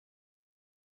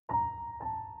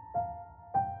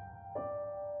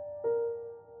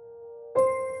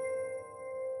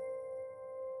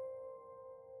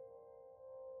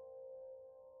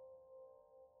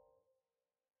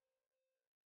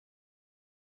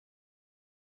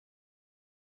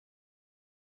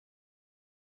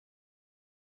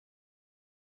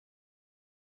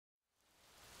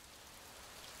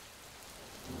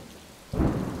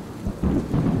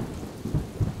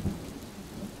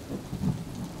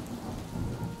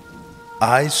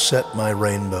I set my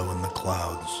rainbow in the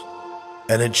clouds,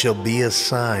 and it shall be a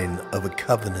sign of a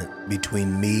covenant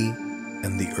between me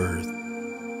and the earth.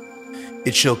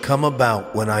 It shall come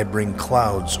about when I bring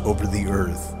clouds over the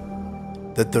earth,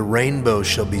 that the rainbow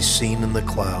shall be seen in the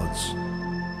clouds,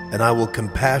 and I will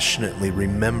compassionately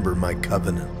remember my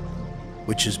covenant,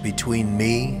 which is between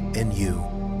me and you,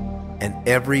 and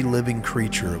every living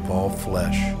creature of all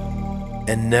flesh.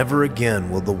 And never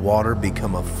again will the water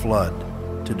become a flood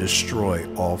to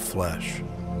destroy all flesh.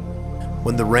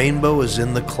 When the rainbow is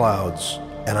in the clouds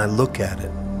and I look at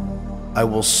it, I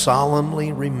will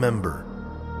solemnly remember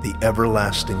the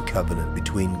everlasting covenant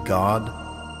between God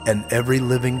and every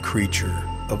living creature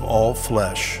of all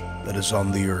flesh that is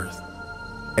on the earth.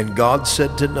 And God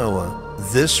said to Noah,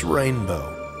 "This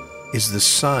rainbow is the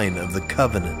sign of the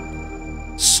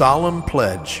covenant, solemn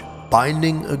pledge,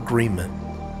 binding agreement,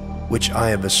 which I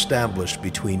have established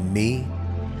between me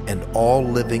and all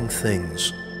living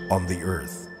things on the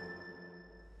earth."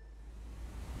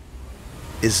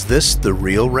 Is this the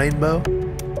real rainbow?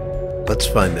 Let's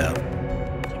find out.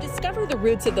 To discover the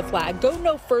roots of the flag, go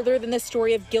no further than the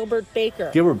story of Gilbert Baker.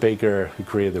 Gilbert Baker, who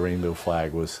created the rainbow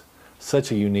flag, was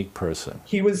such a unique person.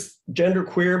 He was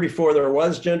genderqueer before there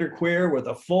was genderqueer, with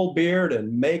a full beard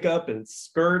and makeup and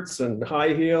skirts and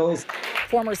high heels.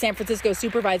 Former San Francisco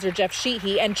supervisor Jeff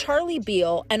Sheehy and Charlie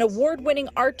Beal, an award-winning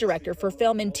art director for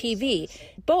film and TV,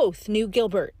 both knew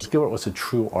Gilbert. Gilbert was a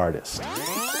true artist.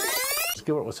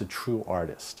 Gilbert was a true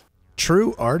artist.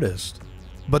 True artist?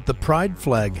 But the pride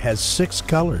flag has 6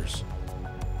 colors: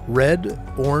 red,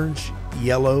 orange,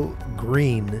 yellow,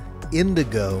 green,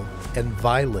 indigo, and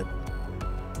violet.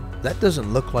 That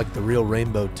doesn't look like the real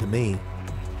rainbow to me.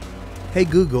 Hey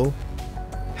Google,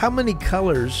 how many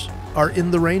colors are in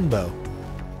the rainbow?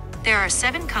 There are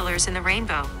 7 colors in the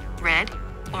rainbow: red,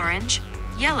 orange,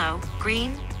 yellow,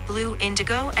 green, blue,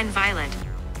 indigo, and violet.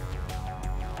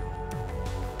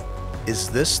 Is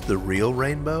this the real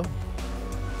rainbow?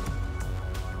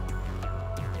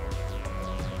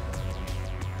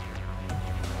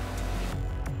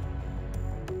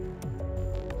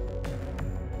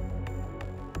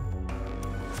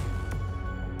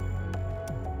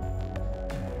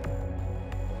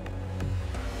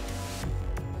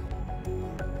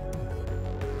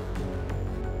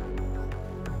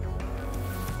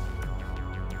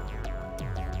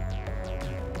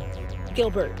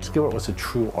 Gilbert was a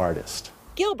true artist.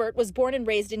 Gilbert was born and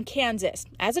raised in Kansas.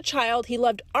 As a child, he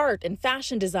loved art and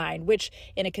fashion design, which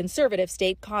in a conservative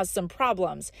state caused some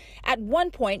problems. At one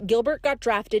point, Gilbert got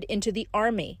drafted into the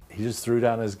Army. He just threw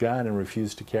down his gun and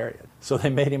refused to carry it. So they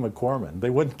made him a corpsman. They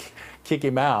wouldn't kick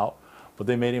him out, but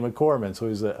they made him a corpsman, so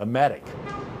he was a medic.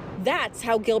 That's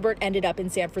how Gilbert ended up in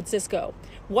San Francisco.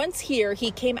 Once here,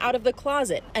 he came out of the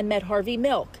closet and met Harvey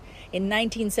Milk. In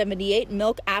 1978,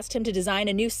 Milk asked him to design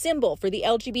a new symbol for the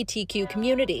LGBTQ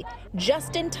community,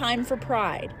 just in time for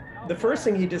Pride. The first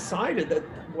thing he decided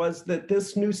was that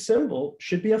this new symbol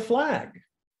should be a flag.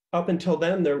 Up until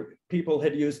then, people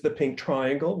had used the pink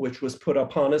triangle, which was put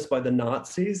upon us by the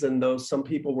Nazis, and though some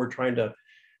people were trying to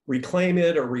reclaim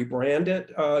it or rebrand it,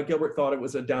 Gilbert thought it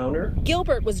was a downer.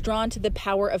 Gilbert was drawn to the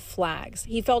power of flags.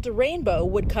 He felt a rainbow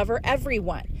would cover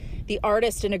everyone. The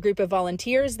artist and a group of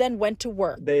volunteers then went to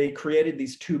work. They created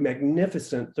these 2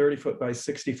 magnificent 30-foot by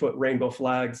 60-foot rainbow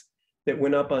flags that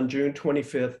went up on June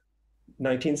 25th,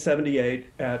 1978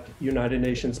 at United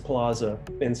Nations Plaza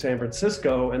in San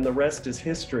Francisco, and the rest is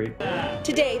history.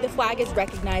 Today, the flag is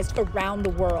recognized around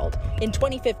the world. In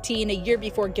 2015, a year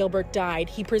before Gilbert died,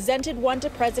 he presented one to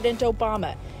President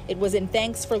Obama. It was in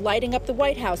thanks for lighting up the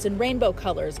White House in rainbow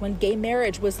colors when gay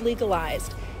marriage was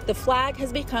legalized. The flag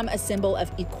has become a symbol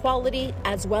of equality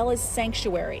as well as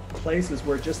sanctuary. Places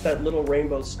where just that little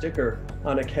rainbow sticker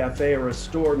on a cafe or a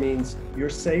store means you're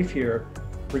safe here,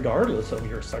 regardless of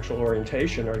your sexual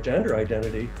orientation or gender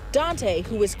identity. Dante,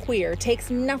 who is queer,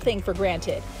 takes nothing for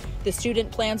granted. The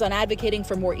student plans on advocating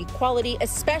for more equality,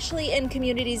 especially in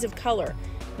communities of color.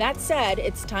 That said,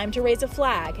 it's time to raise a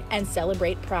flag and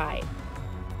celebrate Pride.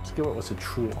 Gilbert was a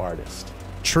true artist.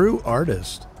 True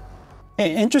artist?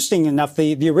 Interesting enough,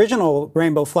 the original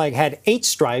rainbow flag had 8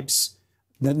 stripes.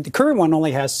 The current one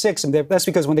only has 6, and that's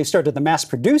because when they started to mass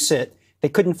produce it, they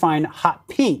couldn't find hot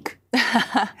pink.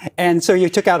 And so you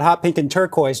took out hot pink and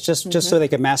turquoise just so they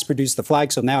could mass produce the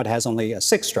flag, so now it has only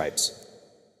 6 stripes.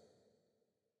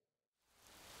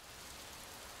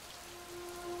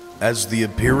 As the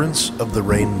appearance of the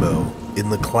rainbow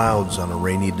in the clouds on a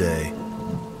rainy day,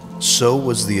 so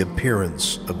was the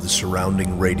appearance of the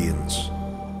surrounding radiance.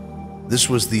 This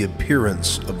was the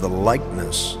appearance of the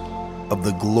likeness of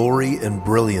the glory and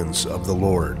brilliance of the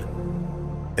Lord.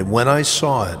 And when I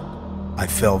saw it, I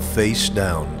fell face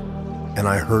down, and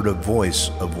I heard a voice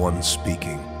of one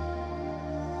speaking.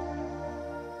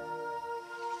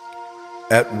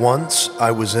 At once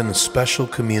I was in a special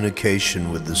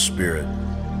communication with the Spirit,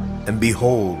 and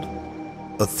behold,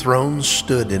 a throne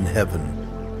stood in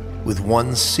heaven, with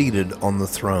one seated on the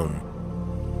throne.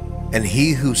 And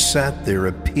he who sat there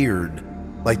appeared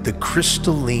like the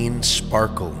crystalline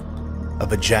sparkle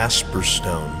of a jasper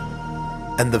stone,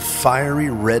 and the fiery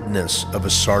redness of a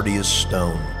sardius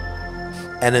stone.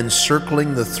 And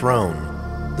encircling the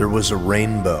throne there was a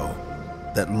rainbow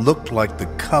that looked like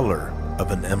the color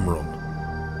of an emerald.